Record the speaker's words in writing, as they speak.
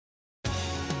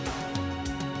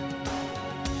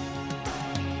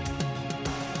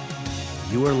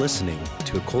You are listening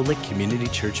to a Cold Lake Community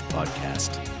Church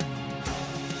podcast.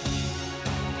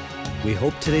 We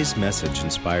hope today's message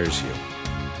inspires you.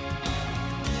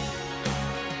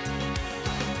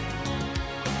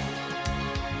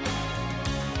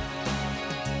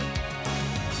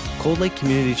 Cold Lake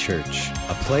Community Church,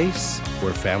 a place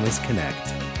where families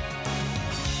connect.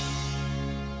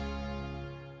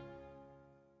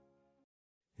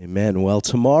 Amen. Well,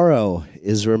 tomorrow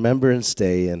is Remembrance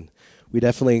Day, and we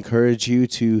definitely encourage you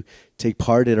to take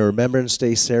part in a Remembrance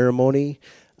Day ceremony.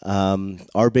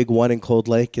 Our big one in Cold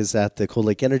Lake is at the Cold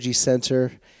Lake Energy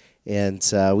Center, and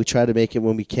we try to make it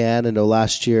when we can. I know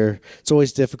last year, it's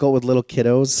always difficult with little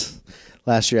kiddos.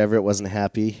 Last year, Everett wasn't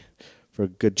happy for a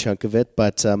good chunk of it,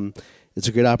 but it's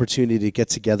a good opportunity to get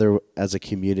together as a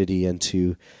community and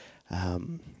to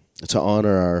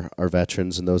honor our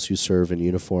veterans and those who serve in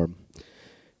uniform.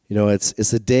 You know,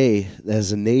 it's a day that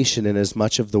as a nation and as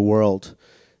much of the world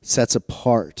sets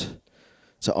apart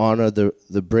to honor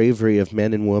the bravery of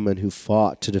men and women who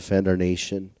fought to defend our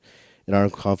nation in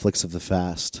armed conflicts of the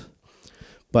past.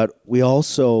 But we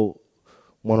also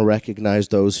want to recognize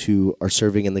those who are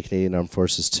serving in the Canadian Armed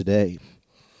Forces today.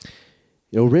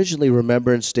 You know, originally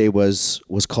Remembrance Day was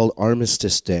called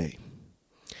Armistice Day,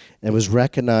 and was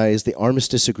recognized the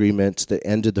Armistice Agreement that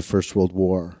ended the First World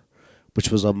War, which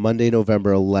was on Monday,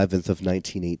 November 11th of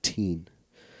 1918.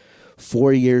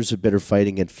 4 years of bitter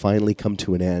fighting had finally come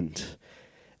to an end,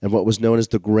 and what was known as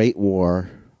the Great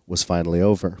War was finally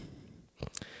over.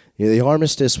 You know, the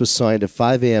armistice was signed at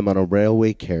 5 a.m. on a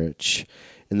railway carriage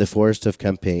in the forest of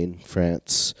Champagne,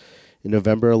 France, in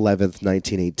November 11th,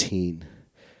 1918.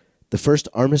 The first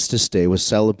Armistice Day was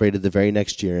celebrated the very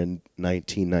next year in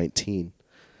 1919.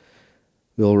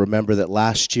 We'll remember that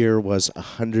last year was a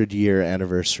 100-year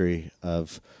anniversary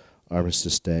of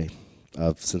Armistice Day,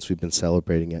 since we've been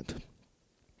celebrating it.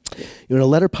 In a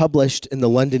letter published in the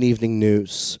London Evening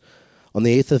News on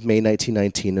the 8th of May,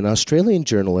 1919, an Australian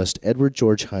journalist, Edward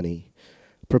George Honey,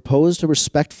 proposed a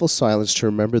respectful silence to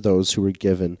remember those who had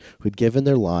given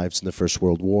their lives in the First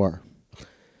World War.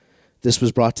 This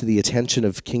was brought to the attention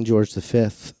of King George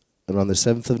V, and on the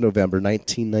 7th of November,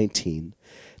 1919,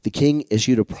 the King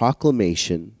issued a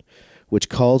proclamation which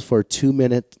called for a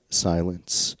 2-minute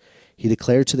silence. He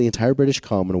declared to the entire British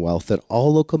Commonwealth that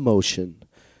all locomotion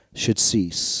should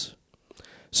cease,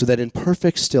 so that in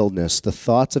perfect stillness the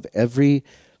thoughts of every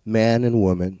man and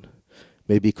woman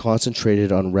may be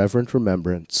concentrated on reverent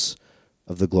remembrance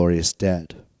of the glorious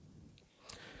dead.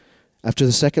 After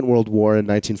the Second World War in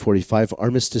 1945,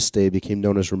 Armistice Day became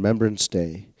known as Remembrance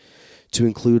Day, to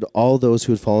include all those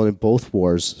who had fallen in both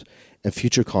wars and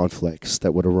future conflicts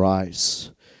that would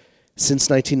arise. Since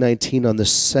 1919, on the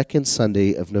second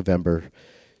Sunday of November,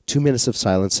 2 minutes of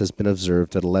silence has been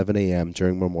observed at 11 a.m.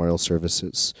 during memorial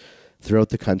services throughout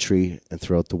the country and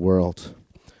throughout the world.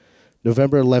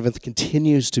 November 11th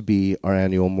continues to be our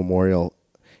annual memorial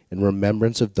in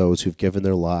remembrance of those who've given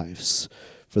their lives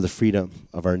for the freedom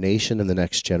of our nation and the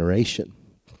next generation.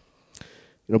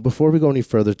 You know, before we go any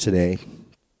further today,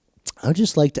 I'd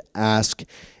just like to ask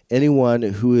anyone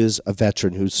who is a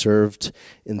veteran who served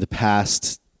in the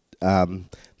past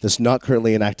that's not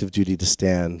currently in active duty to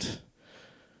stand,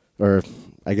 or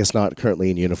I guess not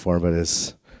currently in uniform, but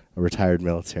is a retired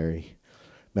military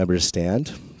member, to stand.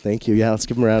 Thank you. Yeah, let's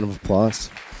give them a round of applause.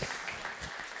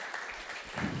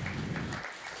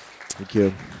 Thank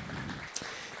you.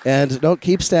 And don't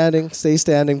keep standing. Stay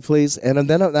standing, please. And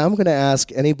then now I'm going to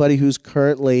ask anybody who's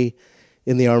currently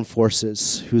in the armed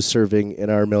forces, who's serving in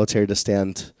our military, to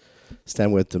stand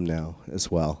with them now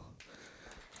as well.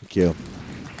 Thank you.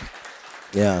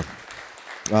 Yeah.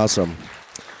 Awesome.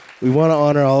 We want to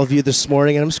honor all of you this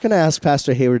morning, and I'm just going to ask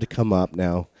Pastor Hayward to come up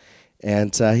now.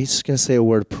 And he's just going to say a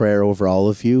word of prayer over all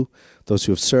of you, those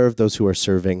who have served, those who are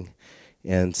serving,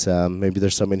 and maybe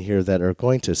there's some in here that are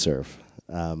going to serve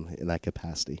in that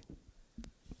capacity.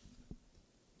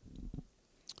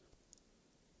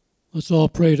 Let's all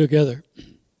pray together.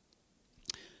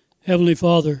 Heavenly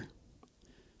Father,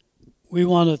 we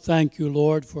want to thank you,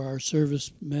 Lord, for our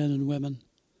servicemen and women,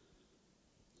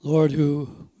 Lord,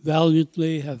 who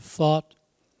valiantly have fought,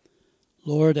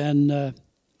 Lord, and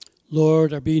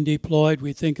Lord, are being deployed.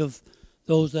 We think of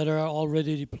those that are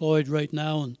already deployed right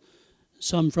now, and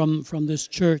some from this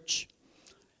church.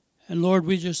 And Lord,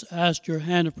 we just ask your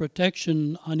hand of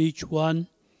protection on each one.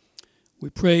 We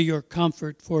pray your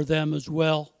comfort for them as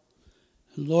well.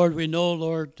 And Lord, we know,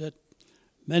 Lord, that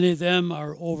many of them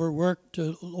are overworked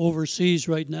overseas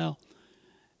right now.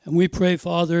 And we pray,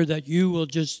 Father, that you will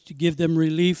just give them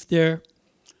relief there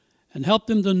and help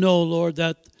them to know, Lord,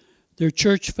 that their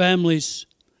church families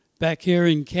back here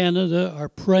in Canada are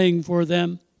praying for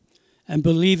them and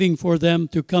believing for them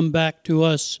to come back to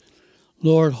us,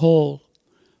 Lord, whole.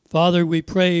 Father, we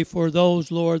pray for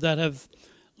those, Lord, that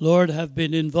have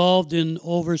been involved in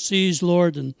overseas,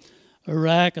 Lord, in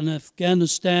Iraq and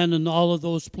Afghanistan and all of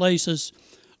those places,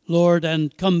 Lord,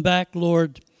 and come back,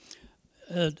 Lord,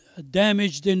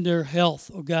 damaged in their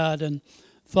health, oh God. And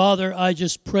Father, I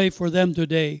just pray for them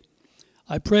today.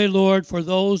 I pray, Lord, for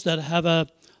those that have a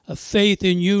faith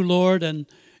in you, Lord, and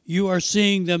you are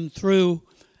seeing them through.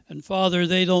 And Father,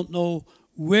 they don't know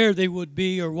where they would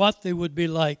be or what they would be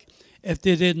like if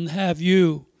they didn't have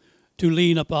you to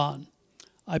lean upon.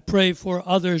 I pray for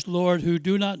others, Lord, who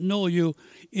do not know you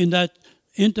in that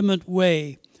intimate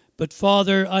way. But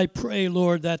Father, I pray,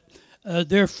 Lord, that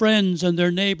their friends and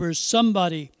their neighbors,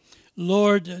 somebody,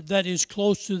 Lord, that is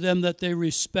close to them that they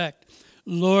respect,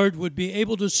 Lord, would be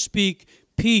able to speak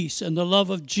peace and the love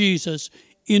of Jesus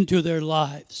into their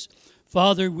lives.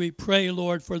 Father, we pray,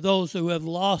 Lord, for those who have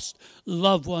lost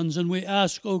loved ones, and we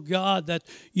ask, oh God, that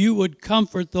you would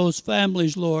comfort those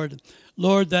families, Lord.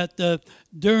 Lord, that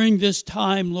during this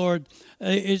time, Lord,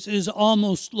 it is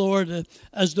almost, Lord,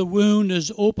 as the wound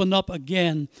is opened up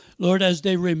again, Lord, as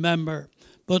they remember.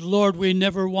 But Lord, we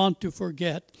never want to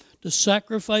forget the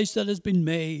sacrifice that has been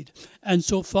made. And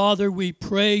so, Father, we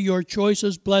pray your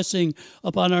choicest blessing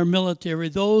upon our military,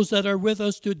 those that are with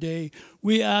us today.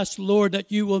 We ask, Lord,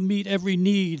 that you will meet every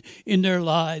need in their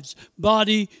lives,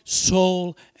 body,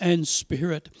 soul, and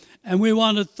spirit. And we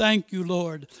want to thank you,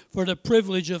 Lord, for the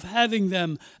privilege of having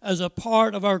them as a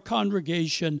part of our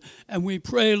congregation. And we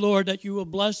pray, Lord, that you will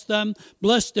bless them,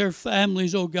 bless their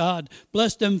families, oh God.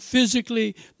 Bless them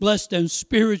physically, bless them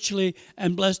spiritually,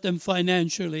 and bless them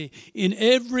financially. In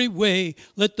every way,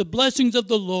 let the blessings of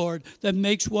the Lord that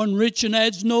makes one rich and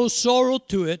adds no sorrow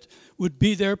to it would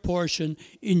be their portion.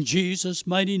 In Jesus'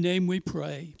 mighty name we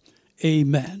pray.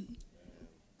 Amen.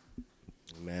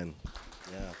 Amen.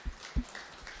 Yeah.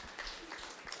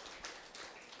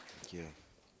 Thank you.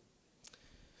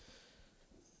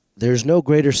 There's no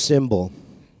greater symbol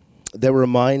that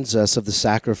reminds us of the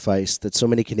sacrifice that so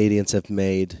many Canadians have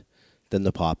made than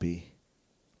the poppy.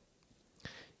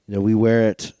 You know, we wear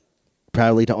it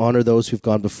proudly to honor those who've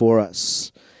gone before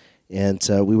us. And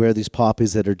we wear these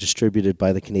poppies that are distributed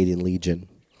by the Canadian Legion.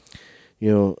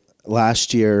 You know,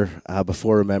 last year,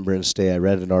 before Remembrance Day, I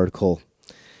read an article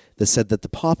that said that the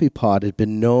poppy pod has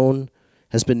been known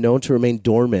to remain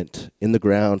dormant in the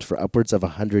ground for upwards of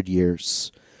 100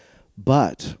 years.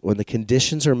 But when the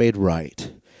conditions are made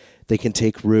right, they can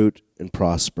take root and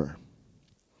prosper.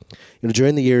 You know,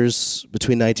 during the years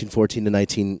between 1914 and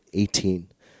 1918,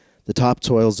 the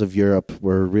topsoils of Europe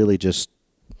were really just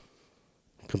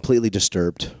completely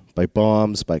disturbed by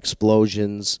bombs, by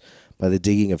explosions, by the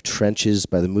digging of trenches,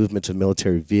 by the movement of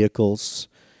military vehicles,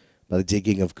 by the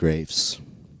digging of graves.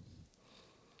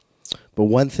 But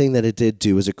one thing that it did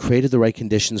do is it created the right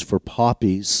conditions for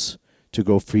poppies to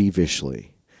grow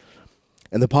feverishly.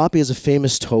 And the poppy is a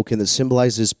famous token that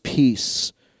symbolizes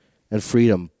peace and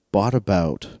freedom brought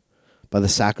about by the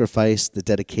sacrifice, the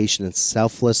dedication, and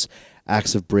selfless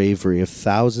acts of bravery of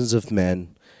thousands of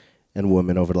men and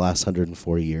women over the last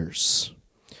 104 years.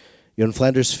 You know, in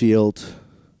Flanders Field,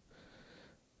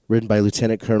 written by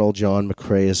Lieutenant Colonel John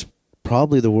McCrae, is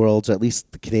probably the world's, at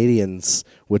least the Canadians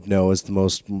would know, as the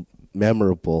most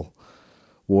memorable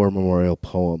war memorial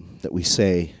poem that we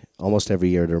say almost every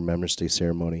year at our Remembrance Day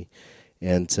ceremony.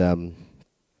 And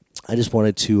I just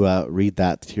wanted to read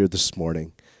that here this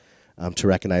morning to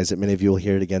recognize it. Many of you will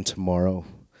hear it again tomorrow,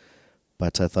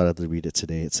 but I thought I'd read it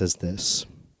today. It says this: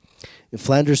 in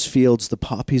Flanders fields the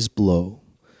poppies blow,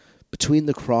 between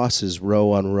the crosses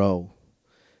row on row,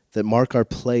 that mark our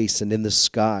place, and in the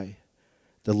sky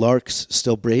the larks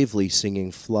still bravely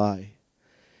singing fly,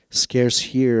 scarce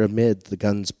here amid the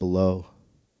guns below.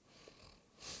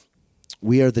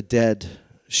 We are the dead,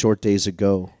 short days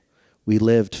ago, we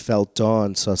lived, felt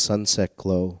dawn, saw sunset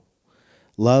glow,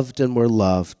 loved and were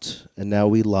loved, and now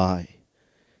we lie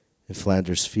in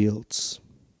Flanders fields.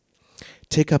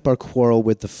 Take up our quarrel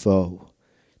with the foe,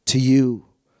 to you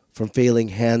from failing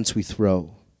hands we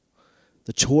throw.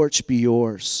 The torch be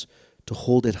yours to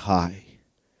hold it high.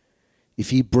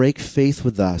 If ye break faith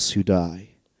with us who die,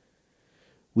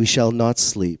 we shall not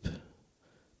sleep,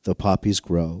 though poppies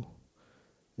grow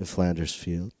in Flanders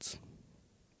fields.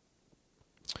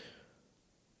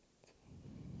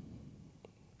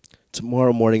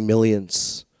 Tomorrow morning,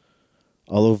 millions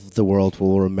all over the world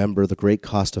will remember the great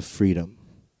cost of freedom,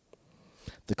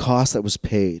 the cost that was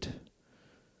paid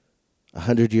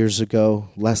 100 years ago,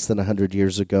 less than 100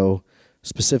 years ago,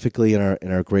 specifically in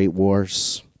our great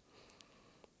wars.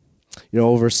 You know,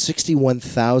 over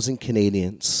 61,000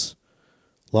 Canadians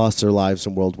lost their lives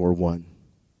in World War I.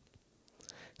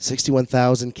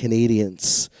 61,000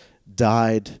 Canadians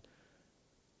died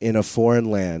in a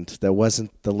foreign land that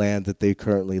wasn't the land that they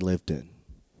currently lived in.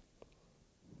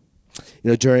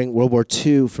 During World War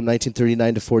II, from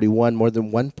 1939 to 41, more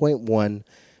than 1.1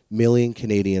 million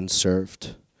Canadians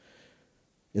served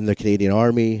in the Canadian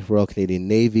Army, Royal Canadian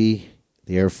Navy,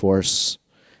 the Air Force,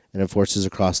 and in forces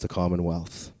across the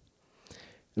Commonwealth.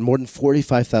 And more than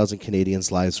 45,000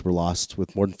 Canadians' lives were lost,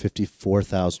 with more than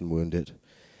 54,000 wounded.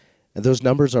 And those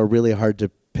numbers are really hard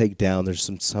to peg down. There's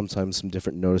sometimes some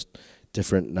different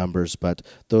numbers, but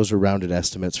those are rounded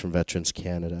estimates from Veterans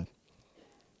Canada.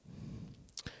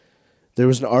 There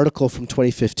was an article from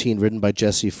 2015 written by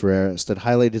Jesse Ferreras that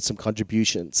highlighted some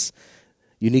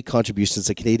unique contributions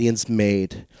that Canadians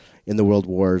made in the World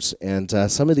Wars. And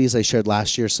some of these I shared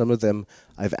last year, some of them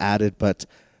I've added, but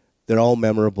they're all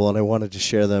memorable, and I wanted to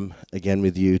share them again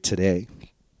with you today.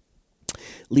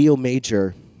 Leo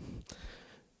Major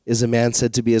is a man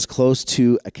said to be as close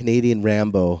to a Canadian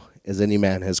Rambo as any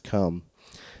man has come.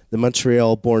 The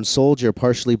Montreal-born soldier,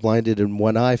 partially blinded in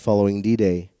one eye following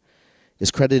D-Day, is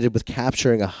credited with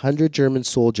capturing 100 German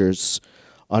soldiers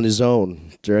on his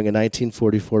own during a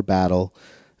 1944 battle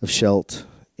of Scheldt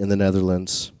in the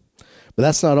Netherlands. But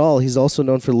that's not all. He's also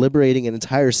known for liberating an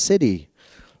entire city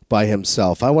by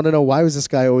himself. I want to know, why was this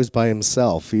guy always by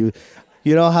himself? You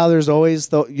know how there's always,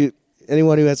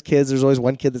 anyone who has kids, there's always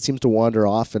one kid that seems to wander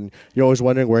off, and you're always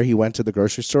wondering where he went to the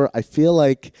grocery store. I feel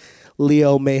like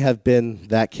Leo may have been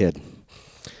that kid.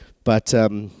 But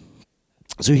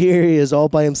so here he is all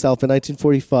by himself in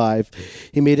 1945.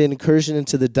 He made an incursion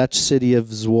into the Dutch city of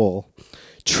Zwolle,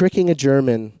 tricking a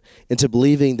German into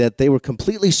believing that they were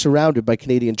completely surrounded by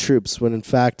Canadian troops when in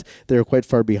fact they were quite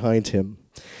far behind him.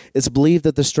 It's believed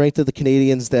that the strength of the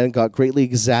Canadians then got greatly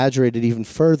exaggerated even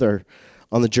further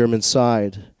on the German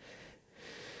side.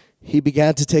 He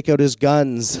began to take out his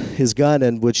gun,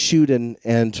 and would shoot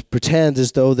and pretend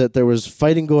as though that there was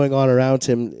fighting going on around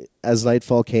him as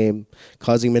nightfall came,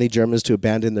 causing many Germans to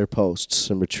abandon their posts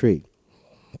and retreat.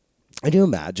 Can you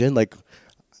imagine? I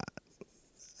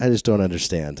just don't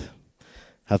understand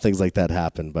how things like that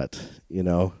happen, but,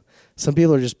 some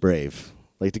people are just brave.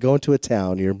 To go into a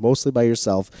town, you're mostly by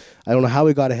yourself. I don't know how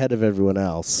he got ahead of everyone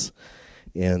else.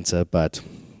 But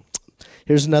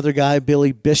here's another guy,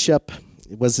 Billy Bishop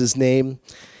was his name.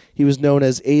 He was known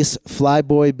as Ace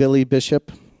Flyboy Billy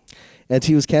Bishop, and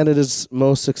he was Canada's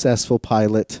most successful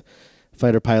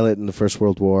fighter pilot in the First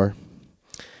World War.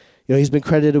 He's been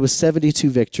credited with 72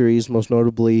 victories, most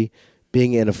notably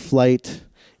being in a flight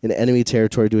in enemy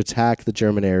territory to attack the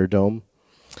German aerodrome.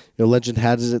 Legend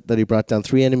has it that he brought down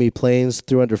 3 enemy planes,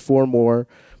 threw under 4 more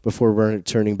before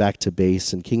returning back to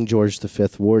base, and King George V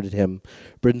awarded him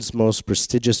Britain's most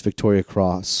prestigious Victoria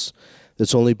Cross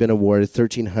that's only been awarded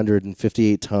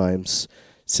 1,358 times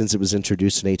since it was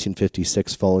introduced in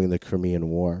 1856 following the Crimean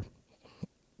War.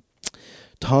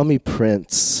 Tommy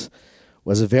Prince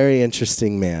was a very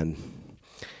interesting man.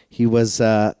 He was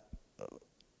from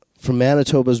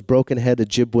Manitoba's broken-head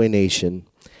Ojibwe Nation,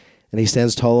 and he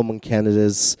stands tall among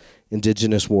Canada's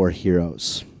Indigenous war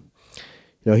heroes.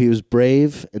 He was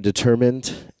brave and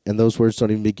determined, and those words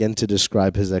don't even begin to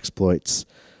describe his exploits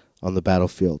on the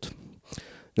battlefield.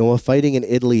 While fighting in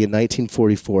Italy in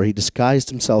 1944, he disguised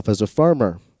himself as a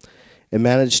farmer and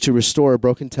managed to restore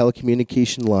broken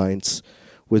telecommunication lines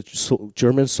with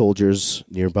German soldiers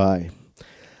nearby.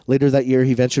 Later that year,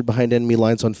 he ventured behind enemy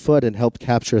lines on foot and helped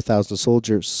capture 1,000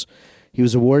 soldiers. He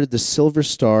was awarded the Silver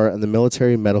Star and the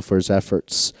Military Medal for his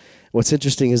efforts. What's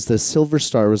interesting is the Silver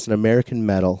Star was an American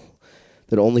medal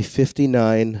that only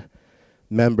 59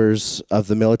 members of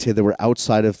the military that were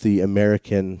outside of the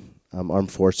American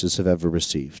armed forces have ever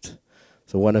received.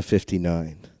 So 1 of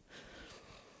 59.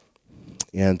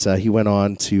 And he went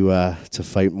on to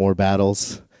fight more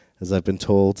battles, as I've been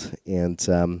told. And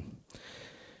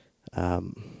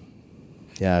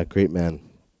great man.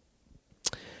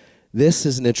 This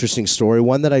is an interesting story,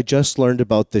 one that I just learned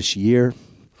about this year.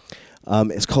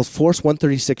 It's called Force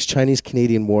 136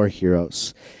 Chinese-Canadian War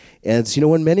Heroes. And,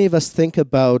 when many of us think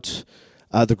about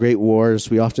the Great Wars,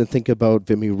 we often think about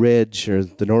Vimy Ridge or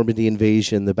the Normandy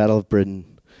invasion, the Battle of Britain.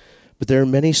 But there are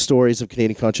many stories of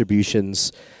Canadian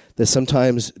contributions that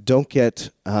sometimes don't get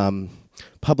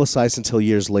publicized until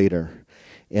years later.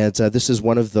 And this is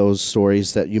one of those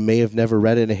stories that you may have never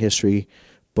read in a history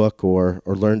book or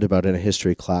learned about in a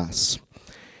history class.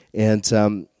 And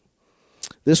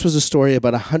this was a story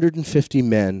about 150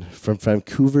 men from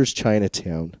Vancouver's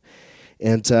Chinatown.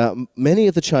 And many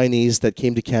of the Chinese that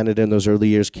came to Canada in those early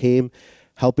years came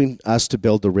helping us to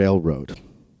build the railroad.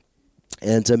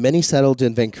 And many settled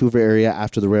in Vancouver area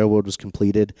after the railroad was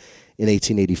completed in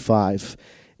 1885.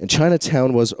 And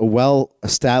Chinatown was a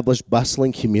well-established,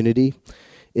 bustling community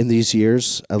in these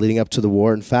years leading up to the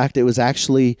war. In fact, it was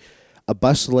actually a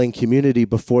bustling community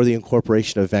before the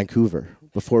incorporation of Vancouver,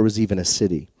 before it was even a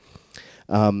city.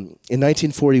 In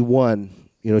 1941,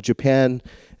 Japan,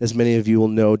 as many of you will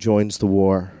know, joins the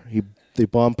war. They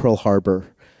bombed Pearl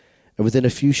Harbor, and within a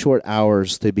few short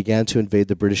hours, they began to invade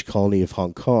the British colony of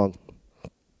Hong Kong.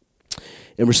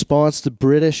 In response, the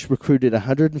British recruited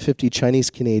 150 Chinese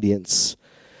Canadians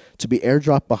to be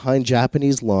airdropped behind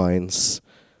Japanese lines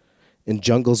in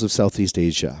jungles of Southeast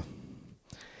Asia.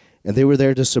 And they were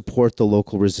there to support the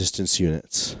local resistance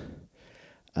units.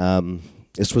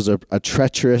 This was a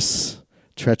treacherous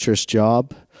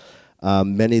job.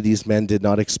 Many of these men did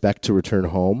not expect to return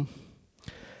home.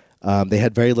 They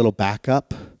had very little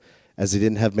backup, as they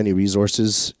didn't have many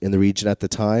resources in the region at the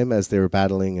time, as they were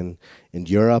battling in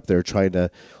Europe. They were trying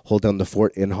to hold down the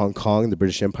fort in Hong Kong, the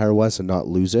British Empire was, and not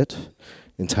lose it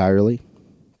entirely.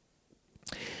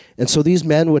 And so these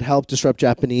men would help disrupt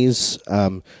Japanese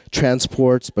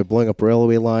transports by blowing up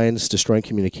railway lines, destroying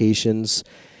communications.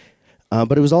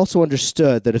 But it was also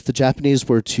understood that if the Japanese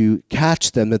were to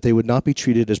catch them, that they would not be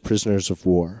treated as prisoners of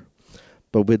war,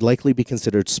 but would likely be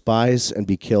considered spies and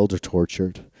be killed or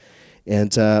tortured.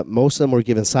 And most of them were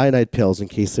given cyanide pills in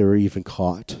case they were even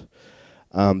caught,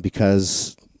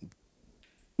 because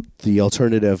the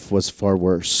alternative was far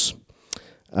worse.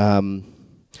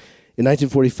 In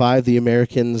 1945, the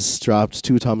Americans dropped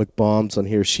 2 atomic bombs on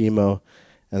Hiroshima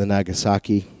and then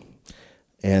Nagasaki,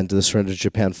 and the surrender of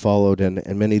Japan followed, and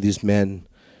many of these men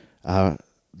that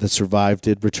survived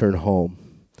did return home.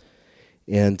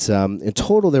 And in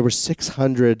total, there were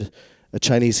 600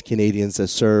 Chinese Canadians that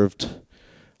served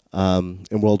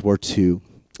in World War II,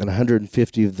 and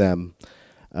 150 of them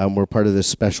were part of this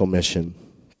special mission.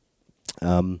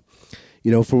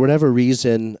 For whatever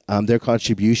reason, their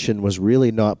contribution was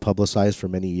really not publicized for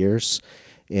many years,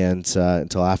 and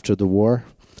until after the war.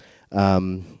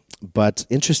 But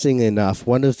interestingly enough,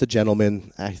 one of the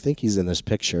gentlemen, I think he's in this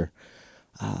picture,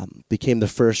 became the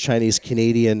first Chinese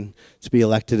Canadian to be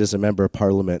elected as a member of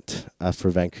Parliament for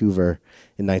Vancouver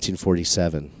in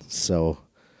 1947.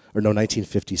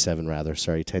 1957 rather.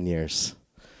 Sorry, 10 years,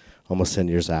 almost 10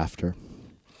 years after.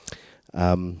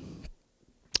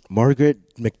 Margaret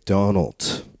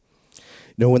MacDonald.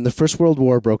 When the First World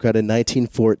War broke out in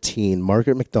 1914,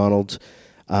 Margaret MacDonald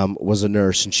was a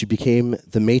nurse, and she became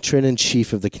the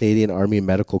matron-in-chief of the Canadian Army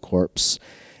Medical Corps.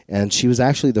 And she was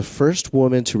actually the first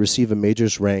woman to receive a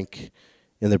major's rank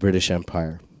in the British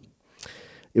Empire.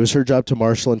 It was her job to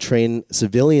marshal and train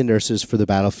civilian nurses for the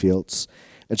battlefields,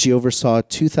 and she oversaw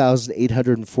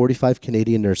 2,845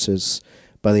 Canadian nurses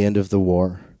by the end of the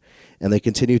war. And they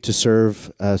continued to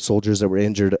serve soldiers that were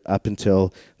injured up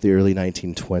until the early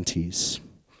 1920s.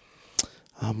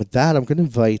 With that, I'm going to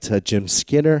invite Jim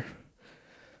Skinner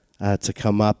to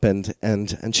come up and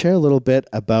share a little bit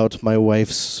about my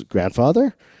wife's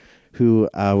grandfather, who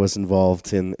was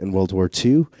involved in World War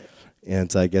II.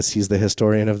 And I guess he's the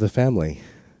historian of the family.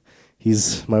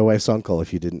 He's my wife's uncle,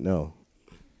 if you didn't know.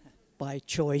 By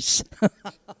choice.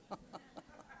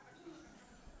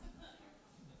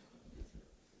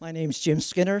 My name's Jim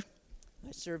Skinner.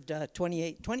 I served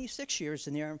 26 years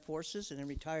in the Armed Forces and then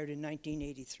retired in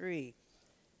 1983.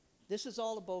 This is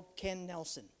all about Ken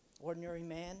Nelson, ordinary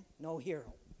man, no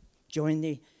hero. Joined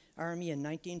the Army in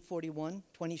 1941,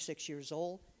 26 years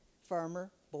old, farmer,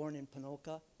 born in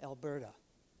Ponoka, Alberta.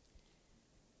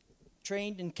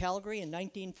 Trained in Calgary in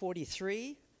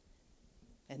 1943,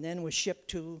 and then was shipped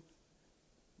to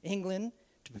England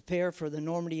to prepare for the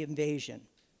Normandy invasion.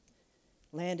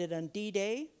 Landed on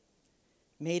D-Day,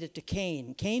 made it to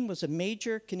Caen. Caen was a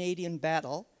major Canadian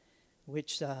battle,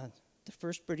 which the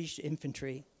 1st British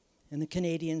Infantry and the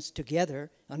Canadians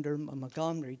together under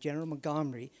General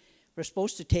Montgomery, were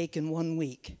supposed to take in 1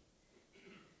 week.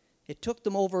 It took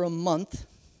them over a month,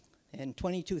 and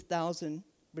 22,000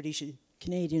 British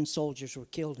Canadian soldiers were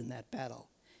killed in that battle.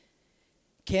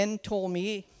 Ken told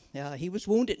me he was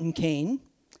wounded in Caen.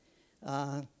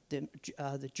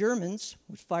 The Germans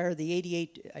would fire the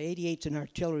 88's an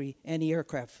artillery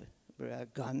anti-aircraft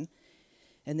gun,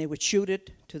 and they would shoot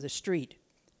it to the street,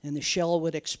 and the shell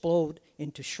would explode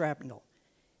into shrapnel.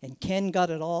 And Ken got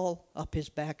it all up his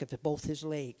back of both his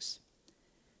legs.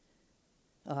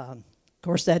 Of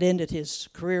course, that ended his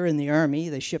career in the Army.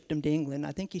 They shipped him to England.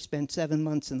 I think he spent 7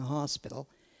 months in the hospital.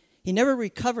 He never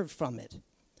recovered from it.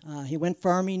 He went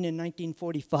farming in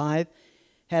 1945,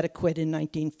 had to quit in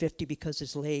 1950 because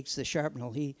his legs, the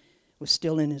shrapnel, he was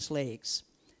still in his legs.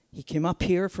 He came up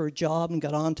here for a job and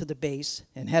got onto the base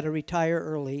and had to retire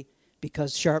early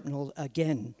because shrapnel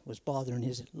again was bothering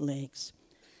his legs.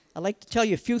 I'd like to tell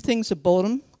you a few things about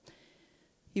him.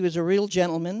 He was a real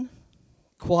gentleman,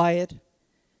 quiet,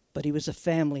 but he was a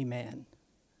family man.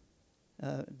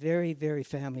 Very, very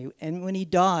family. And when he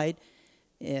died,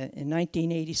 in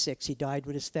 1986, he died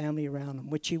with his family around him,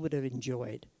 which he would have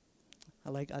enjoyed.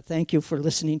 I thank you for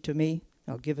listening to me.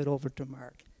 I'll give it over to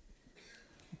Mark.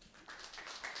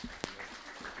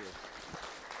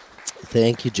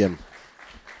 Thank you, Jim.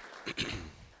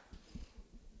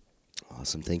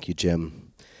 Awesome. Thank you,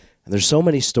 Jim. And there's so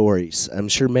many stories. I'm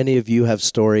sure many of you have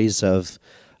stories of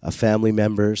family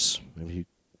members, maybe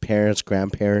parents,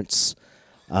 grandparents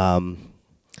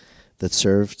that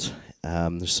served.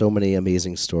 There's so many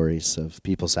amazing stories of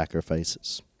people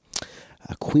sacrifices.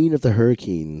 Queen of the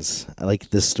Hurricanes. I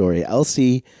like this story.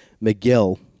 Elsie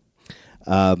McGill,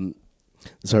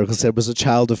 this article said, was a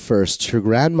child of first. Her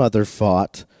grandmother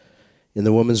fought in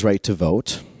the woman's right to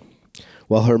vote,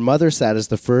 while her mother sat as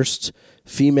the first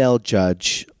female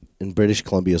judge in British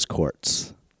Columbia's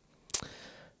courts.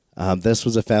 This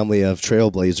was a family of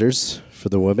trailblazers for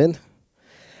the women.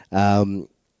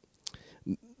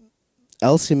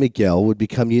 Elsie McGill would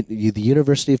become the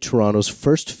University of Toronto's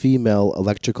first female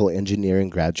electrical engineering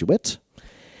graduate,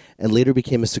 and later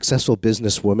became a successful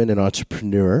businesswoman and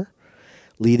entrepreneur,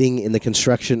 leading in the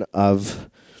construction of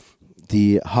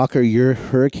the Hawker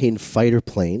Hurricane fighter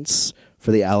planes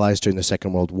for the Allies during the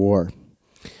Second World War.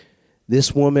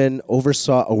 This woman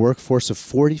oversaw a workforce of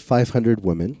 4,500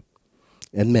 women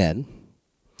and men,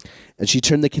 and she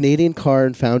turned the Canadian car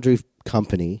and foundry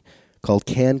company called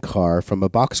CanCar from a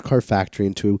boxcar factory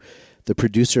into the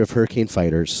producer of Hurricane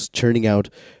fighters, churning out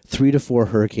 3 to 4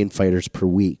 Hurricane fighters per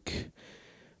week.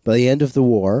 By the end of the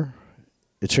war,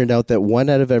 it turned out that 1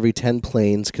 out of every 10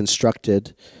 planes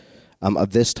constructed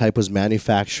of this type was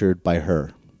manufactured by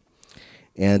her.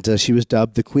 And she was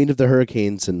dubbed the Queen of the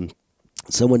Hurricanes, and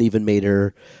someone even made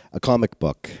her a comic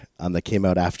book that came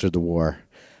out after the war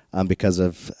because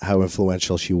of how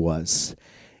influential she was.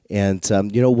 And,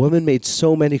 women made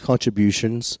so many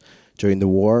contributions during the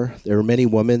war. There were many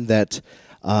women that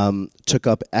took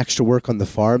up extra work on the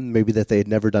farm, maybe that they had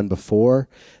never done before.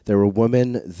 There were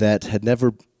women that had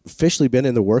never officially been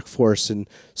in the workforce in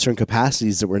certain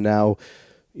capacities that were now,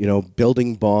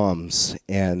 building bombs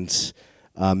and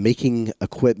making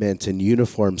equipment and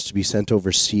uniforms to be sent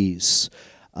overseas.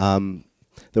 They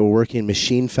were working in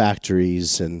machine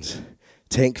factories and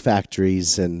tank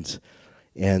factories, and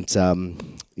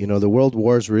the world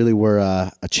wars really were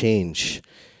a change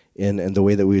in the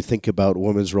way that we would think about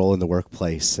women's role in the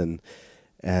workplace, and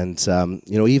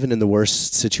even in the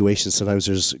worst situations, sometimes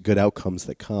there's good outcomes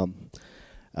that come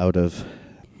out of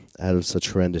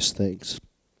such horrendous things.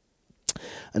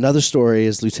 Another story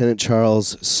is Lieutenant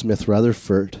Charles Smith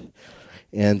Rutherford,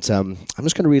 and I'm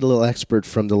just going to read a little excerpt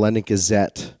from the London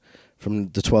Gazette from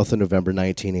the 12th of November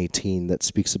 1918 that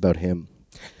speaks about him.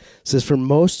 It says, "For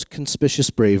most conspicuous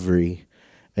bravery,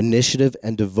 initiative,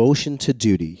 and devotion to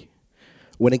duty,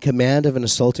 when in command of an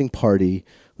assaulting party,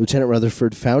 Lieutenant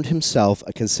Rutherford found himself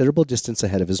a considerable distance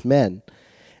ahead of his men,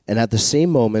 and at the same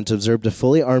moment observed a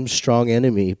fully armed, strong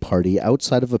enemy party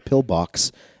outside of a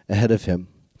pillbox ahead of him.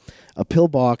 A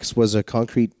pillbox was a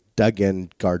concrete dug-in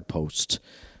guard post.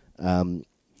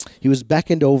 He was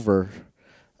beckoned over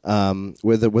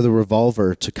with a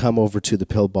revolver to come over to the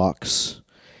pillbox.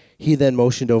 He then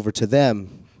motioned over to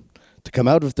them to come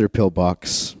out of their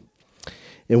pillbox,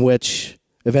 in which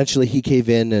eventually he caved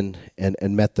in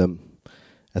and met them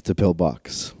at the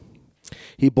pillbox.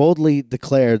 He boldly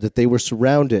declared that they were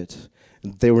surrounded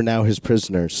and they were now his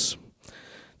prisoners.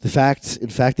 In fact,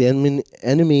 the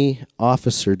enemy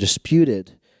officer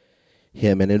disputed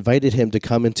him and invited him to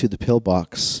come into the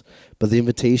pillbox, but the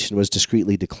invitation was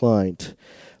discreetly declined.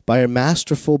 By a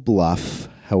masterful bluff,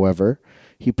 however,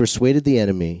 he persuaded the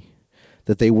enemy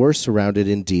that they were surrounded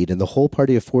indeed, and the whole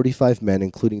party of 45 men,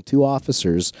 including 2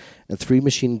 officers and 3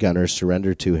 machine gunners,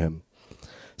 surrendered to him.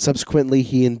 Subsequently,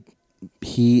 he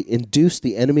induced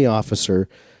the enemy officer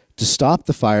to stop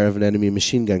the fire of an enemy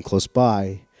machine gun close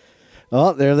by.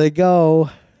 Oh, there they go.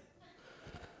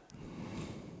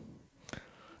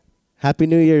 Happy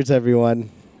New Year's,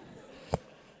 everyone.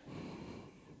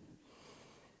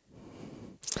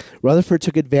 Rutherford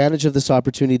took advantage of this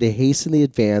opportunity to hasten the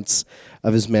advance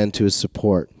of his men to his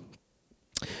support.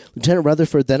 Lieutenant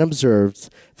Rutherford then observed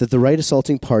that the right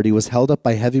assaulting party was held up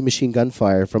by heavy machine gun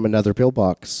fire from another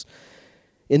pillbox,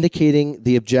 indicating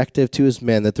the objective to his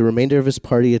men that the remainder of his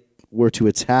party were to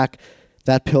attack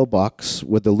that pillbox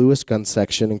with the Lewis gun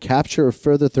section and capture a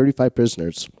further 35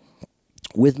 prisoners.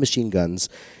 with machine guns,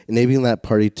 enabling that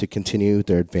party to continue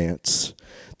their advance.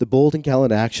 The bold and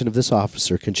gallant action of this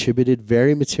officer contributed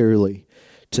very materially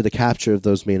to the capture of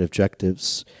those main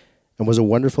objectives and was a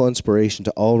wonderful inspiration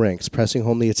to all ranks, pressing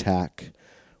home the attack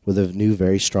with a new,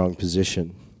 very strong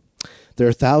position. There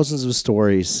are thousands of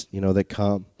stories, that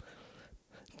come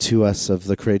to us of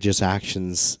the courageous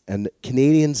actions, and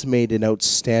Canadians made an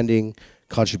outstanding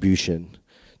contribution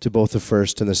to both the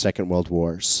First and the Second World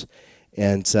Wars.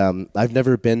 And I've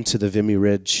never been to the Vimy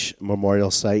Ridge Memorial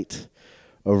Site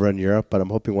over in Europe, but I'm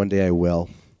hoping one day I will.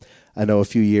 I know a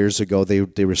few years ago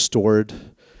they restored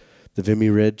the Vimy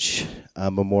Ridge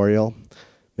Memorial,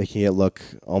 making it look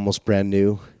almost brand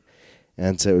new,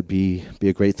 and so it would be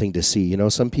a great thing to see.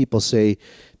 Some people say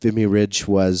Vimy Ridge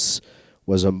was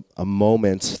a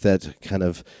moment that kind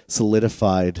of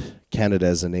solidified Canada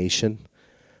as a nation,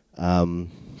 but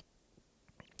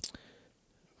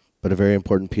a very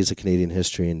important piece of Canadian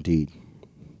history indeed.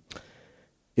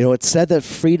 It's said that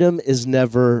freedom is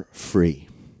never free.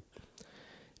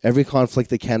 Every conflict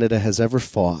that Canada has ever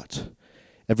fought,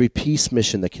 every peace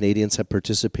mission that Canadians have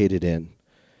participated in,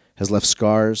 has left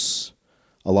scars,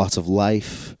 a loss of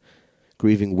life,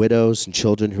 grieving widows and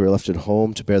children who are left at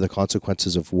home to bear the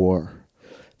consequences of war.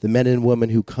 The men and women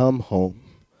who come home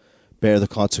bear the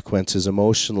consequences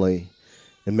emotionally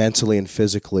and mentally and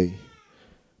physically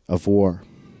of war.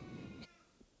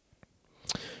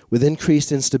 With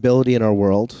increased instability in our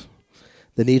world,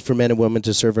 the need for men and women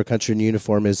to serve our country in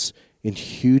uniform is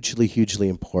hugely, hugely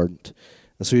important.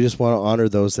 And so we just want to honor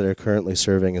those that are currently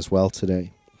serving as well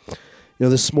today.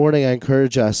 This morning I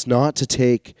encourage us not to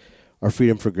take our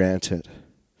freedom for granted,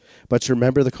 but to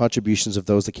remember the contributions of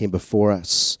those that came before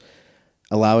us,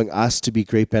 allowing us to be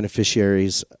great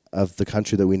beneficiaries of the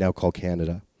country that we now call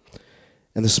Canada.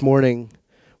 And this morning,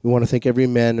 we want to thank every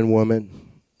man and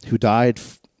woman who died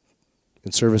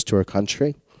in service to our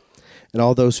country, and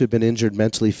all those who have been injured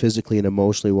mentally, physically, and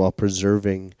emotionally while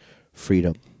preserving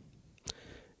freedom.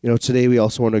 Today we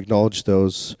also want to acknowledge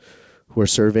those who are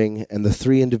serving, and the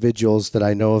 3 individuals that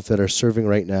I know of that are serving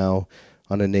right now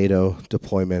on a NATO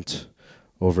deployment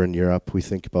over in Europe. We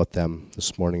think about them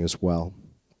this morning as well.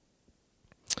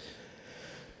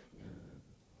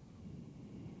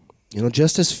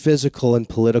 Just as physical and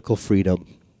political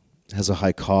freedom has a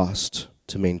high cost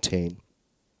to maintain,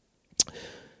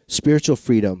 spiritual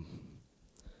freedom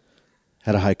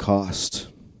had a high cost.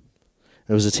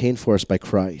 It was attained for us by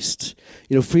Christ.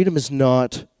 Freedom is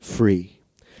not free.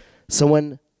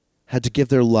 Someone had to give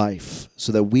their life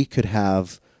so that we could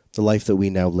have the life that we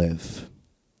now live.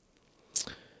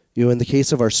 In the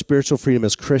case of our spiritual freedom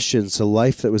as Christians, the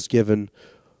life that was given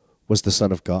was the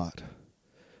Son of God,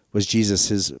 was Jesus,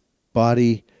 his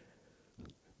body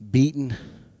beaten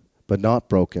but not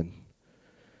broken,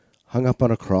 hung up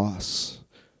on a cross,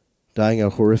 dying a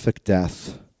horrific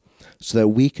death, so that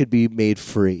we could be made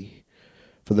free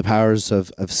from the powers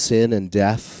of sin and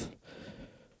death,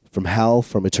 from hell,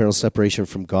 from eternal separation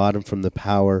from God, and from the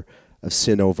power of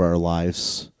sin over our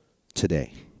lives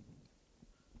today.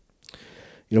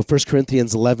 1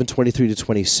 Corinthians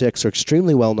 11:23-26 are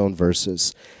extremely well-known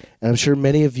verses. And I'm sure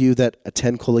many of you that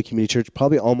attend Cold Lake Community Church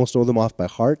probably almost know them off by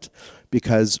heart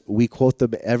because we quote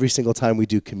them every single time we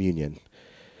do communion.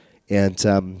 And,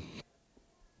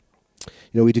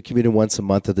 we do communion once a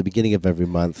month at the beginning of every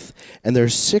month. And there are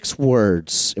 6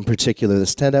 words in particular that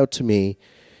stand out to me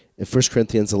in 1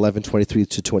 Corinthians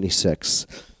 11:23-26.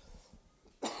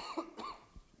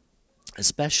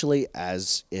 Especially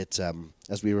as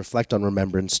we reflect on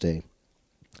Remembrance Day.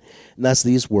 And that's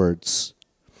these words.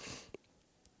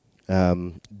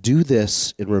 Do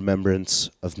this in remembrance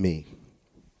of me.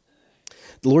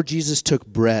 The Lord Jesus took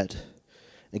bread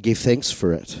and gave thanks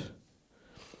for it.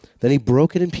 Then he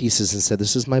broke it in pieces and said,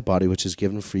 "This is my body, which is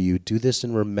given for you. Do this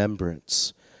in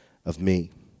remembrance of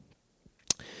me."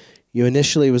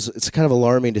 Initially, it's kind of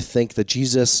alarming to think that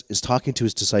Jesus is talking to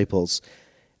his disciples,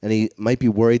 and he might be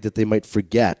worried that they might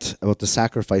forget about the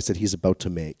sacrifice that he's about to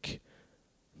make.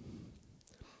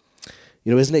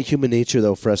 Isn't it human nature,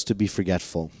 though, for us to be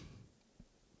forgetful?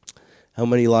 How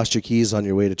many lost your keys on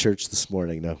your way to church this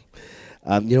morning? No.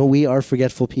 We are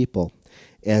forgetful people.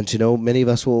 And, many of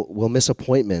us will miss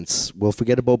appointments. We'll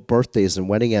forget about birthdays and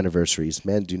wedding anniversaries.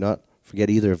 Man, do not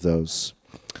forget either of those.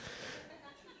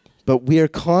 But we are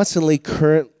continually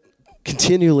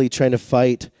trying to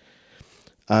fight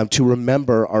to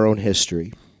remember our own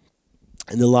history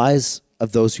and the lives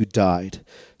of those who died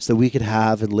so that we could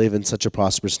have and live in such a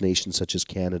prosperous nation such as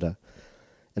Canada.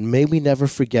 And may we never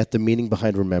forget the meaning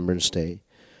behind Remembrance Day,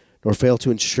 nor fail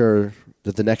to ensure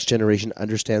that the next generation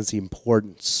understands the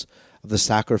importance of the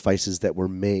sacrifices that were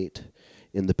made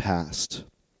in the past.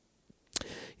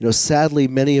 Sadly,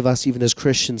 many of us, even as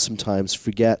Christians, sometimes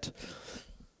forget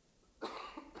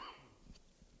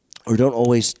or don't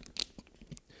always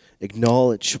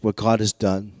acknowledge what God has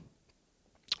done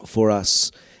for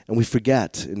us. And we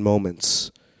forget in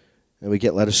moments, and we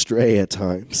get led astray at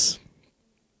times.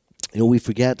 We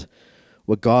forget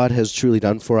what God has truly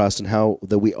done for us and how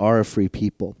that we are a free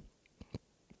people.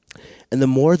 And the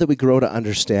more that we grow to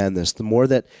understand this, the more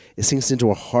that it sinks into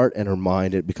our heart and our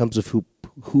mind, it becomes of who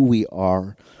we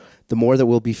are, the more that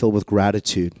we'll be filled with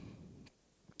gratitude,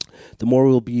 the more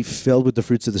we'll be filled with the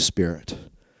fruits of the Spirit,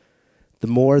 the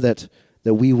more that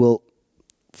we will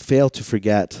fail to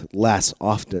forget less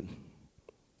often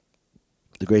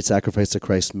the great sacrifice that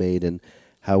Christ made and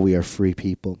how we are free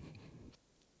people.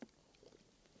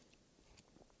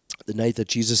 The night that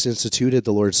Jesus instituted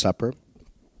the Lord's Supper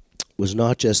was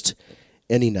not just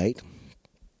any night,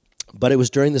 but it was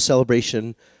during the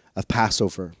celebration of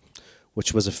Passover,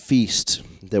 which was a feast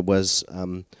that was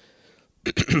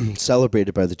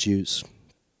celebrated by the Jews.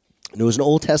 And it was an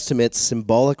Old Testament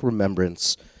symbolic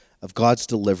remembrance of God's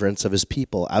deliverance of his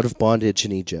people out of bondage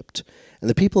in Egypt. And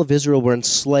the people of Israel were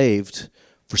enslaved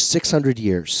for 600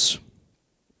 years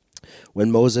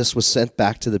when Moses was sent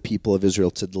back to the people of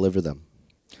Israel to deliver them.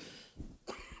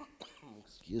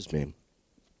 Excuse me.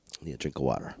 I need a drink of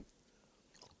water.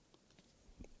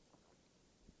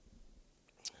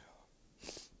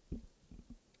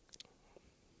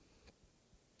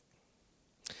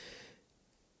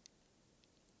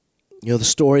 The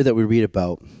story that we read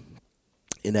about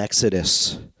in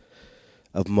Exodus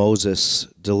of Moses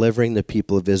delivering the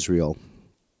people of Israel,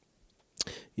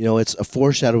 it's a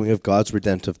foreshadowing of God's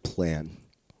redemptive plan,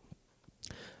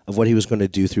 of what he was going to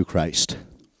do through Christ,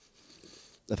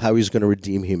 of how he was going to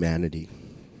redeem humanity.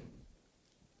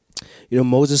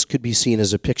 Moses could be seen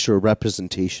as a picture or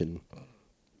representation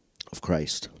of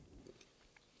Christ.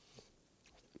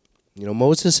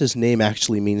 Moses' name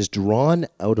actually means drawn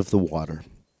out of the water.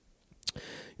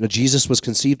 Jesus was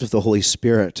conceived of the Holy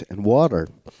Spirit, and water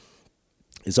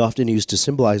is often used to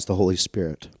symbolize the Holy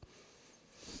Spirit.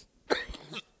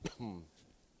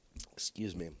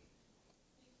 Excuse me.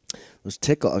 Those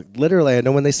tickle. Literally, I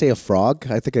know when they say a frog,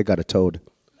 I think I got a toad.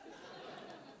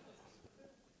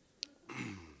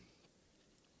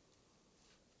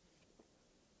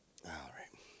 All right.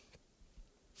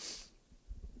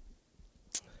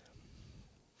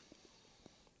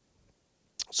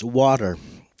 So water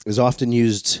is often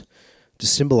used to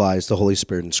symbolize the Holy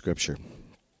Spirit in Scripture.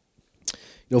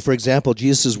 For example,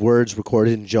 Jesus' words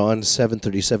recorded in John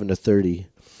 7:37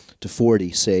 to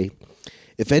 40 say,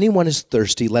 "If anyone is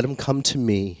thirsty, let him come to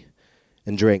me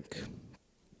and drink.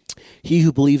 He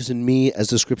who believes in me, as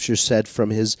the Scripture said, from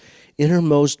his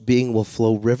innermost being will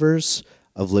flow rivers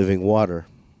of living water."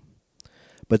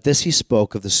 But this he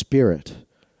spoke of the Spirit,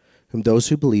 whom those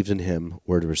who believed in him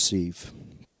were to receive.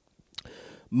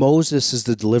 Moses is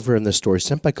the deliverer in this story,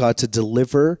 sent by God to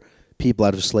deliver people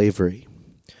out of slavery.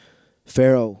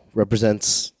 Pharaoh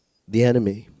represents the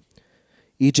enemy,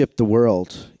 Egypt the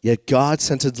world, yet God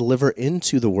sent a deliverer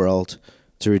into the world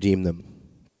to redeem them.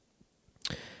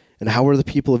 And how were the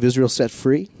people of Israel set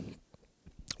free?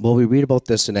 Well, we read about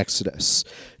this in Exodus.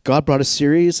 God brought a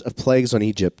series of plagues on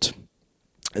Egypt.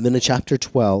 And then in chapter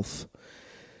 12,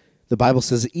 the Bible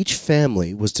says that each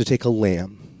family was to take a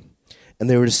lamb, and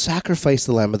they were to sacrifice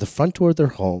the lamb at the front door of their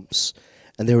homes,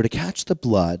 and they were to catch the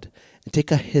blood and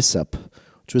take a hyssop,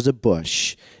 which was a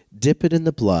bush, dip it in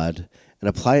the blood, and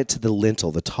apply it to the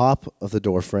lintel, the top of the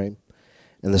doorframe,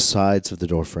 and the sides of the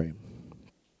doorframe.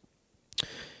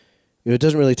 It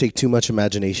doesn't really take too much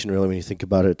imagination, really, when you think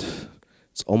about it.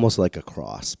 It's almost like a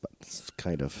cross, but it's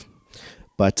kind of.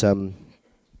 But I'm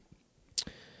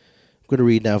going to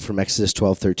read now from Exodus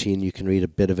 12:13. You can read a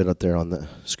bit of it up there on the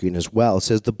screen as well. It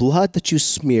says, "The blood that you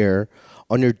smear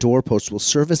on your doorposts will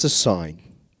serve as a sign.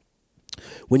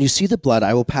 When you see the blood,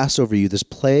 I will pass over you. This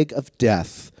plague of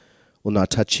death will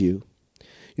not touch you."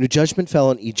 Judgment fell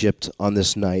on Egypt on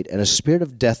this night, and a spirit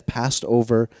of death passed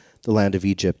over the land of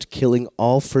Egypt, killing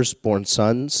all firstborn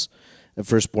sons and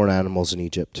firstborn animals in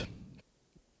Egypt.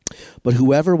 But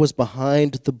whoever was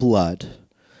behind the blood,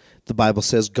 the Bible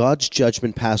says, God's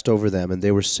judgment passed over them, and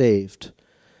they were saved,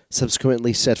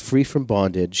 subsequently set free from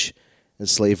bondage and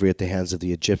slavery at the hands of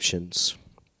the Egyptians.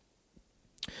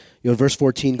 In verse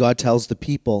 14, God tells the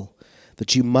people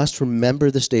that you must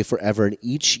remember this day forever, and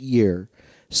each year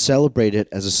celebrate it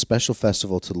as a special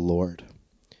festival to the Lord.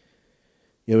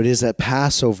 It is at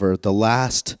Passover, the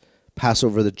last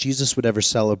Passover that Jesus would ever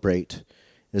celebrate in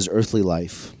his earthly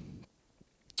life,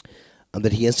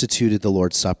 that he instituted the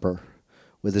Lord's Supper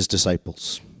with his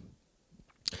disciples.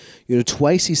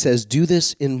 Twice he says, "Do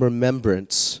this in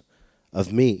remembrance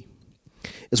of me.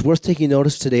 It's worth taking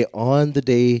notice today on the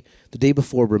day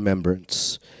before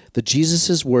remembrance, that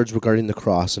Jesus' words regarding the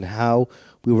cross and how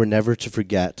we were never to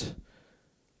forget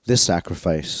this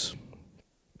sacrifice.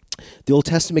 The Old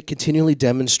Testament continually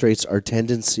demonstrates our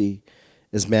tendency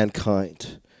as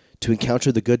mankind to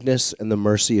encounter the goodness and the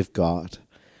mercy of God,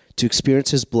 to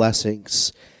experience his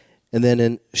blessings, and then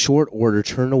in short order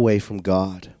turn away from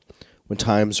God when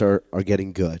times are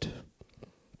getting good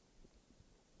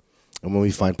and when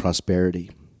we find prosperity.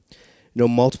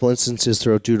 Multiple instances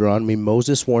throughout Deuteronomy,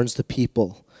 Moses warns the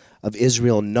people of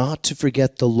Israel not to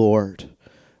forget the Lord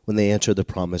when they enter the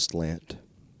promised land.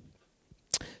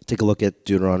 Take a look at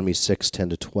Deuteronomy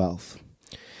 6:10-12.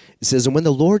 It says, "And when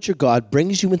the Lord your God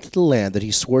brings you into the land that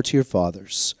he swore to your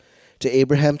fathers, to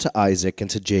Abraham, to Isaac, and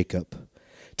to Jacob,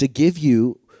 to give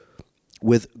you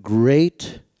with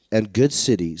great and good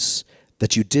cities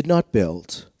that you did not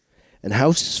build, and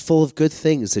houses full of good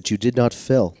things that you did not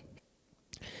fill,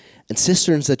 and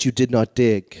cisterns that you did not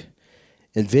dig,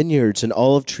 and vineyards and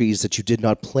olive trees that you did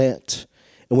not plant,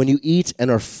 and when you eat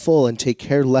and are full, and take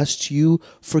care lest you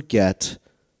forget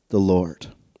the Lord,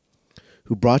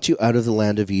 who brought you out of the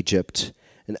land of Egypt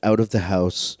and out of the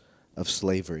house of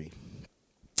slavery."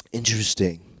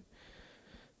 Interesting.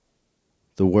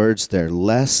 The words there,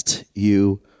 lest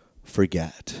you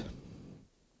forget.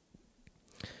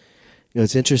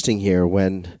 It's interesting here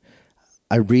when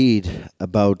I read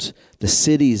about the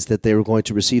cities that they were going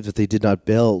to receive that they did not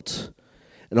build,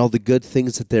 and all the good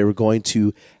things that they were going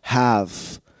to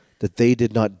have that they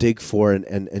did not dig for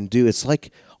and do. It's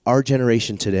like our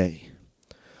generation today.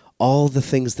 All the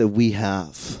things that we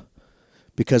have,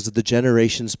 because of the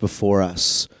generations before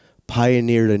us,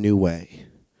 pioneered a new way.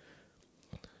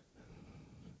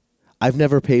 I've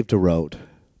never paved a road,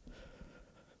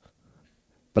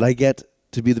 but I get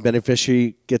to be the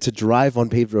beneficiary, get to drive on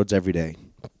paved roads every day.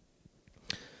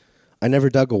 I never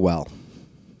dug a well,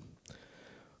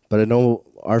 but I know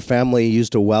our family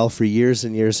used a well for years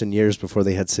and years and years before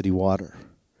they had city water.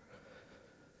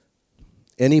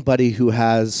 Anybody who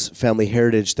has family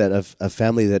heritage, that of a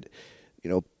family that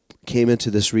came into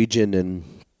this region and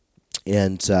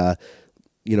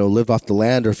lived off the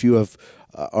land, or if you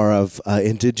are of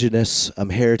indigenous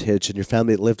heritage and your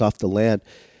family that lived off the land,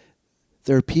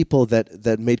 there are people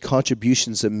that made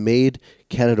contributions that made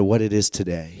Canada what it is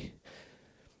today,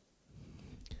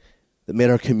 that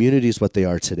made our communities what they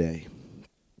are today.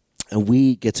 And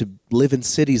we get to live in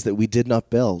cities that we did not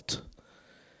build,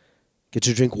 get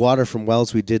to drink water from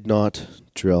wells we did not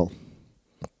drill.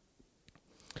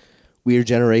 We are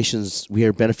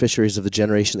beneficiaries of the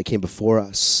generation that came before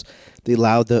us. They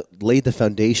laid the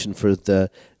foundation for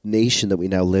the nation that we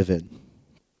now live in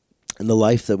and the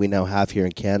life that we now have here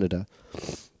in Canada.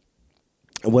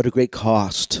 And what a great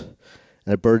cost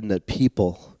and a burden that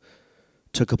people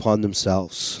took upon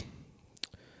themselves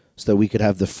so that we could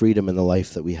have the freedom and the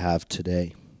life that we have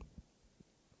today.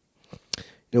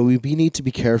 We need to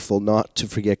be careful not to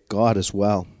forget God as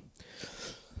well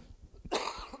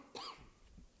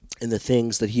and the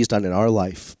things that he's done in our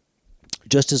life.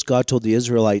 Just as God told the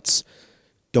Israelites,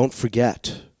 don't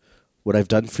forget what I've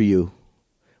done for you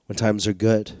when times are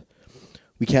good.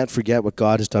 We can't forget what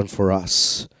God has done for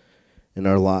us in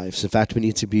our lives. In fact, we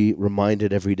need to be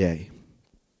reminded every day.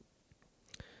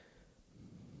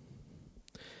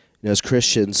 As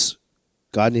Christians,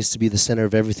 God needs to be the center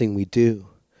of everything we do.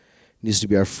 He needs to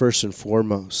be our first and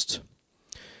foremost.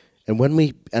 And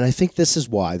I think this is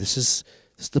why, this is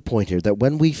the point here, that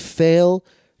when we fail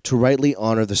to rightly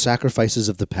honor the sacrifices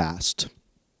of the past,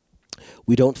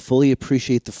 we don't fully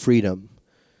appreciate the freedom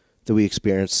that we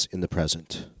experience in the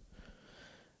present.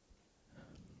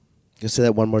 I'm going to say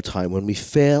that one more time. When we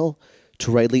fail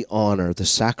to rightly honor the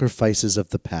sacrifices of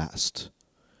the past,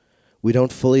 we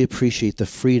don't fully appreciate the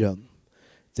freedom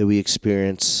that we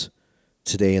experience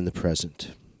today in the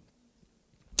present.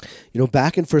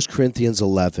 Back in 1 Corinthians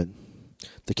 11,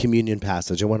 the communion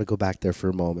passage, I want to go back there for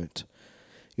a moment.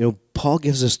 Paul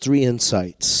gives us 3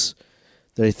 insights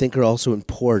that I think are also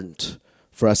important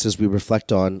for us as we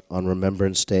reflect on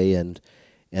Remembrance Day and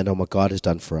on what God has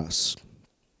done for us.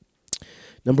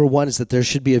 Number 1 is that there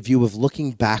should be a view of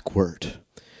looking backward.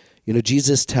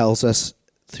 Jesus tells us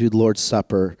through the Lord's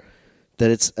Supper that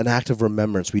it's an act of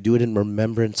remembrance. We do it in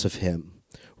remembrance of him.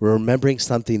 We're remembering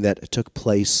something that took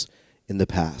place in the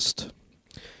past.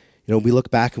 We look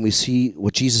back and we see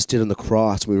what Jesus did on the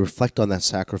cross. We reflect on that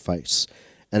sacrifice,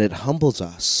 and it humbles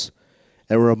us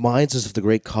and it reminds us of the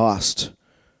great cost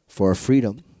for our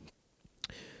freedom.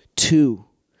 2,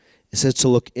 it says to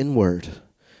look inward,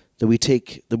 that we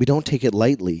don't take it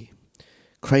lightly.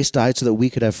 Christ died so that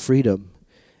we could have freedom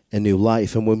and new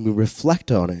life, and when we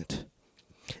reflect on it,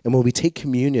 And when we take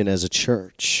communion as a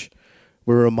church,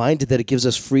 we're reminded that it gives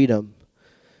us freedom,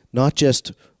 not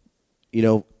just,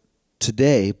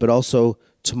 today, but also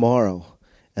tomorrow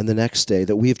and the next day,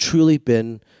 that we have truly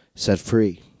been set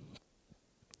free.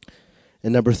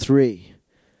 And number 3,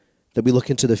 that we look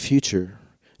into the future.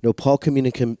 Paul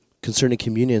concerning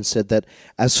communion said that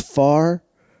as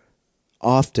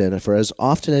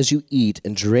often as you eat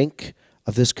and drink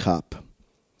of this cup,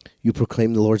 you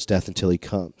proclaim the Lord's death until he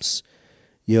comes.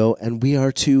 And we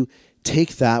are to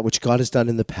take that which God has done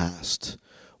in the past,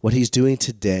 what he's doing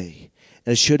today,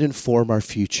 and it should inform our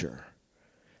future,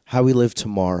 how we live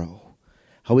tomorrow,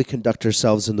 how we conduct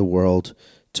ourselves in the world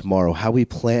tomorrow, how we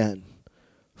plan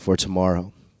for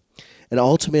tomorrow. And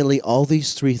ultimately, all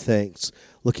these 3 things,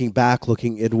 looking back,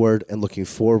 looking inward, and looking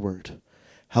forward,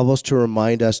 help us to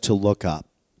remind us to look up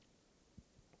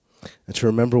and to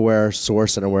remember where our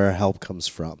source and where our help comes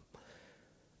from.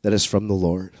 That is from the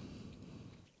Lord.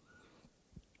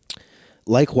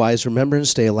 Likewise,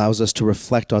 Remembrance Day allows us to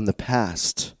reflect on the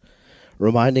past,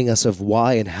 reminding us of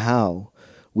why and how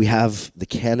we have the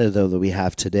Canada that we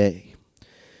have today.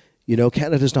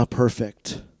 Canada is not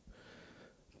perfect,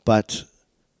 but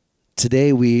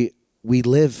today we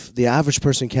live, the average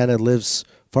person in Canada lives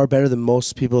far better than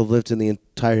most people have lived in the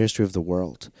entire history of the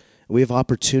world. And we have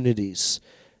opportunities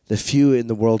that few in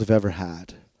the world have ever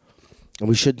had, and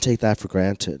we shouldn't take that for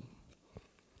granted.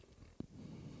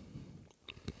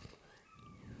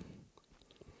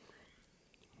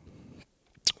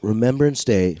 Remembrance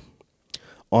Day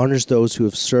honors those who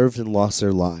have served and lost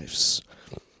their lives,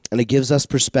 and it gives us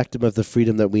perspective of the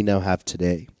freedom that we now have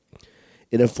today.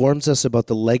 It informs us about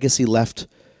the legacy left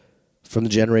from the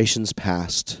generations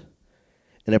past,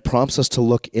 and it prompts us to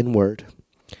look inward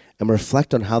and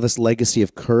reflect on how this legacy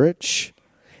of courage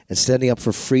and standing up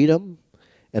for freedom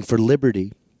and for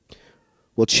liberty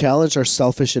will challenge our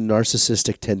selfish and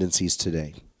narcissistic tendencies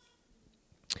today.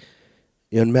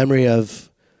 In memory of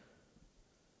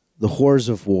the horrors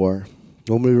of war,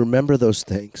 when we remember those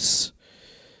things,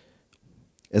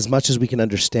 as much as we can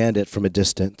understand it from a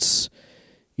distance,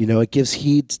 it gives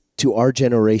heed to our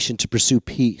generation to pursue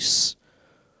peace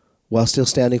while still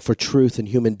standing for truth and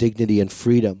human dignity and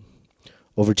freedom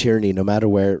over tyranny, no matter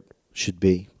where it should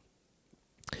be.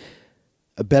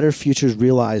 A better future is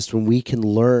realized when we can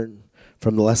learn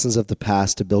from the lessons of the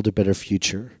past to build a better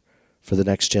future for the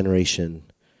next generation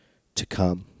to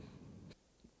come.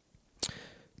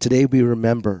 Today we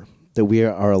remember that we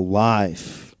are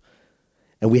alive,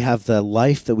 and we have the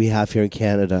life that we have here in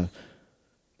Canada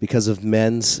because of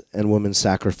men's and women's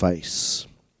sacrifice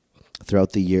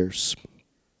throughout the years.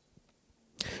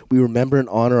 We remember and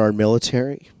honor our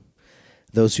military,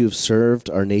 those who have served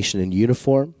our nation in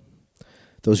uniform,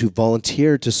 those who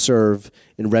volunteered to serve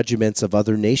in regiments of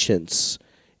other nations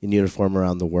in uniform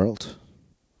around the world,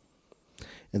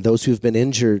 and those who have been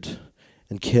injured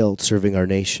and killed serving our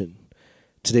nation.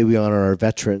 Today we honor our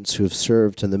veterans who have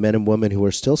served and the men and women who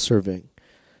are still serving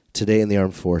today in the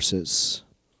armed forces.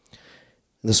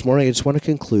 And this morning I just want to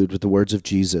conclude with the words of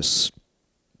Jesus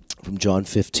from John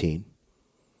 15.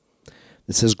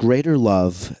 It says, "Greater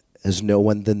love has no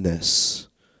one than this,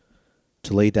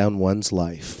 to lay down one's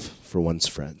life for one's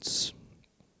friends."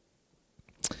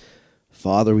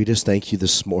 Father, we just thank you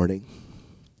this morning.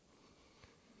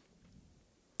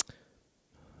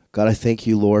 God, I thank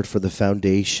you, Lord, for the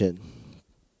foundation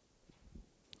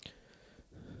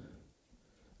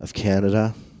of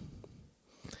Canada.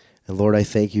 And Lord, I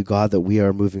thank you, God, that we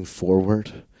are moving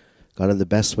forward, God, in the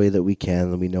best way that we can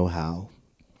and we know how.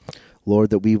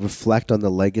 Lord, that we reflect on the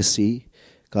legacy,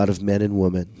 God, of men and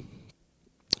women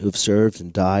who have served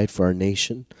and died for our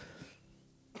nation.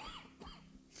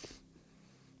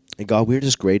 And God, we're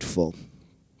just grateful,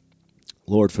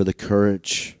 Lord, for the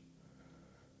courage,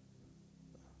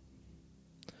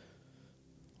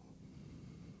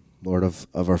 Lord, of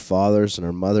our fathers and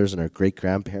our mothers and our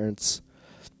great-grandparents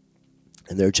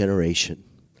and their generation.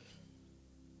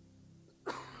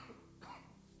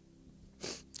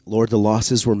 Lord, the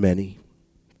losses were many.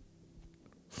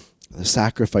 The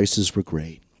sacrifices were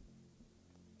great.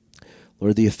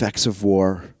 Lord, the effects of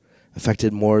war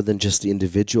affected more than just the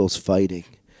individuals fighting,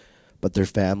 but their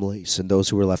families and those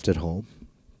who were left at home.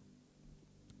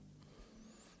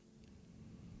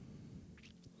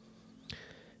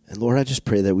 And Lord, I just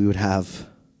pray that we would have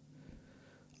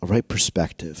a right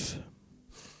perspective.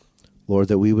 Lord,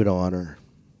 that we would honor,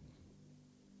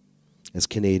 as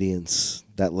Canadians,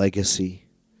 that legacy,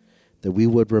 that we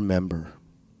would remember.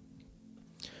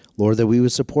 Lord, that we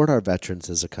would support our veterans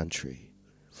as a country.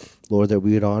 Lord, that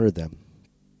we would honor them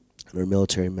and our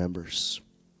military members.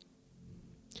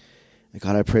 And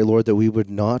God, I pray, Lord, that we would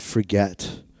not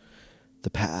forget the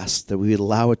past, that we would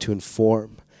allow it to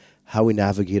inform how we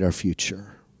navigate our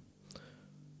future.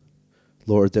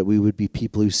 Lord, that we would be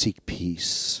people who seek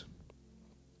peace.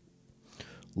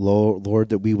 Lord,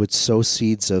 that we would sow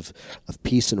seeds of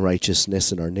peace and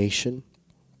righteousness in our nation.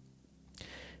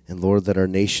 And Lord, that our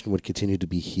nation would continue to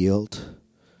be healed,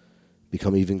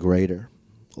 become even greater.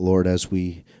 Lord, as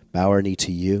we bow our knee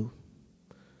to you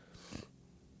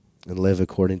and live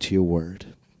according to your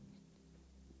word.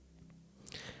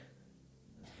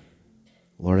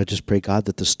 Lord, I just pray, God,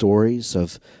 that the stories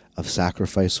of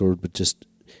sacrifice, Lord, would just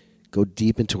go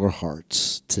deep into our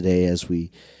hearts today as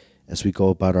we go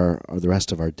about the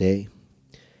rest of our day.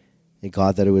 And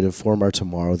God, that it would inform our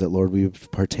tomorrow, that, Lord, we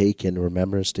would partake in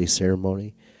Remembrance Day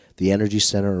ceremony, the Energy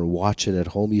Center, or watch it at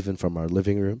home, even from our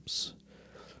living rooms.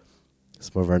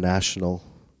 Some of our national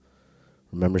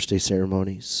Remembrance Day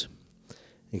ceremonies.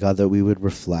 And God, that we would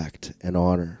reflect and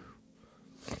honor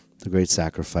the great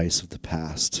sacrifice of the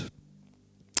past.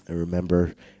 And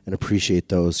remember and appreciate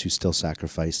those who still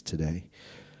sacrifice today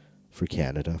for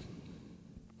Canada.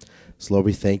 So Lord,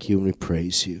 we thank you and we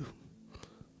praise you.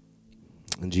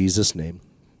 In Jesus' name,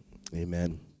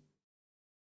 amen.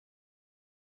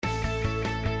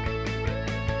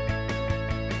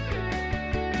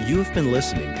 You have been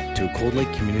listening to a Cold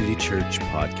Lake Community Church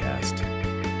podcast.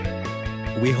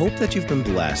 We hope that you've been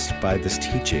blessed by this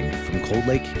teaching from Cold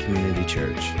Lake Community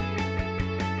Church.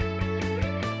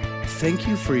 Thank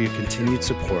you for your continued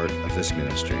support of this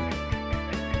ministry.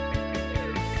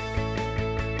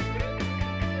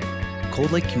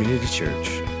 Cold Lake Community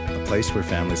Church, a place where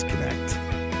families connect.